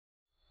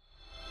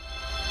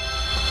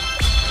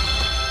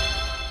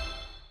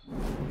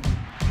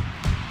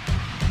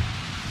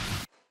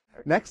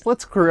Next,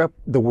 let's clear up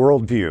the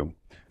worldview.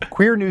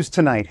 Queer News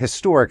Tonight,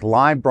 historic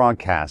live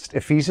broadcast,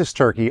 Ephesus,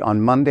 Turkey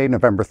on Monday,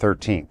 November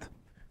 13th.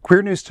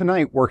 Queer News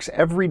Tonight works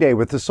every day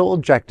with the sole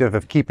objective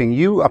of keeping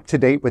you up to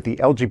date with the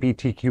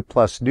LGBTQ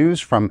plus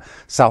news from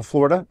South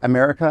Florida,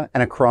 America,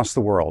 and across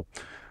the world.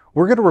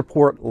 We're going to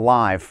report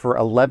live for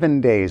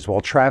 11 days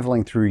while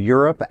traveling through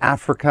Europe,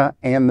 Africa,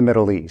 and the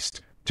Middle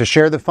East. To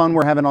share the fun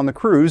we're having on the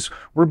cruise,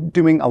 we're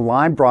doing a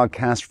live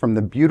broadcast from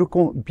the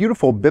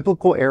beautiful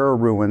biblical era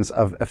ruins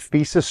of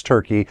Ephesus,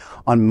 Turkey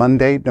on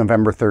Monday,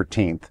 November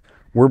 13th.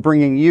 We're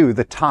bringing you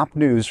the top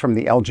news from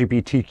the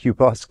LGBTQ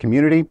plus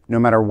community, no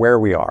matter where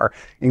we are,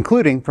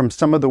 including from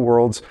some of the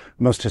world's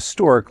most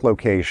historic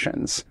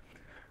locations.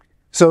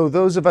 So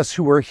those of us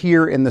who are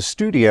here in the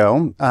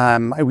studio,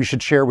 we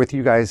should share with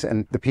you guys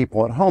and the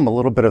people at home a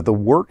little bit of the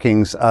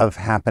workings of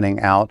happening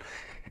out.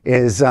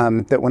 Is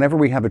that whenever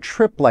we have a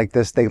trip like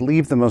this, they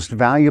leave the most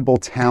valuable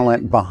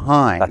talent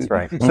behind. That's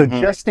right. So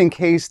just in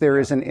case there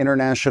is an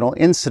international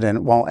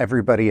incident while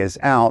everybody is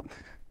out,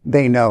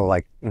 they know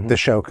the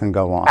show can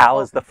go on. Al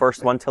is the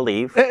first one to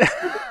leave.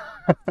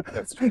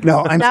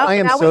 No, now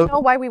we know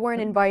why we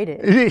weren't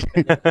invited.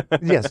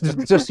 Yes,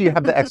 just so you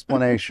have the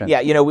explanation.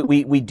 Yeah,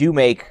 we do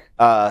make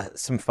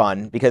some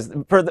fun because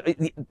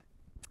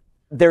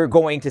they're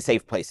going to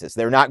safe places.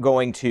 They're not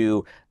going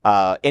to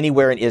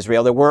anywhere in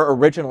Israel. There were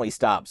originally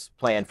stops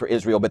planned for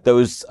Israel, but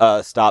those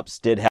stops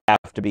did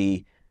have to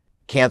be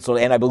canceled.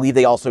 And I believe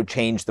they also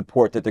changed the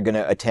port that they're going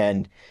to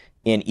attend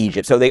in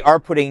Egypt. So they are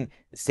putting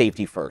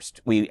safety first.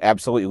 We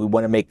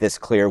want to make this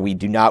clear. We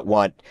do not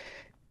want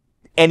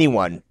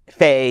anyone,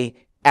 Faye,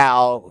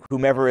 Al,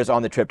 whomever is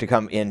on the trip, to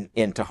come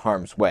into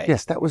harm's way.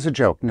 Yes, that was a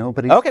joke.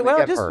 Nobody. Okay,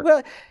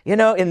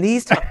 in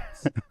these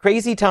times,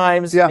 crazy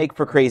times make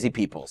for crazy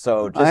people.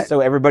 So so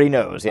everybody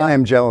knows. Yeah. I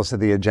am jealous of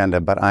the agenda,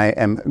 but I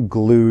am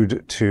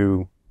glued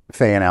to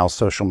Faye and Al's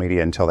social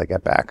media until they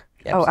get back.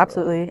 Oh,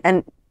 absolutely.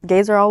 And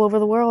gays are all over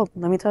the world,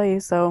 let me tell you.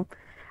 So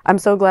I'm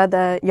so glad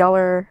that y'all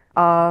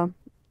are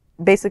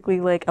basically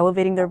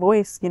elevating their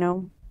voice,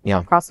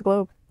 across the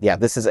globe. Yeah,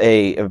 this is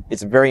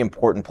it's a very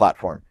important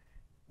platform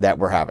that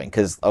we're having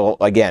because,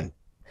 again,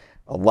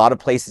 a lot of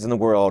places in the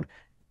world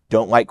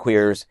don't like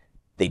queers,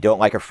 they don't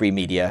like a free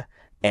media,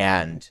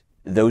 and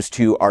those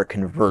two are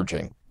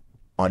converging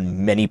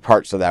on many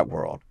parts of that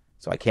world.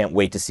 So I can't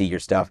wait to see your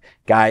stuff.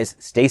 Guys,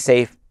 stay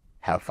safe,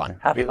 have fun.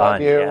 Have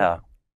fun, yeah.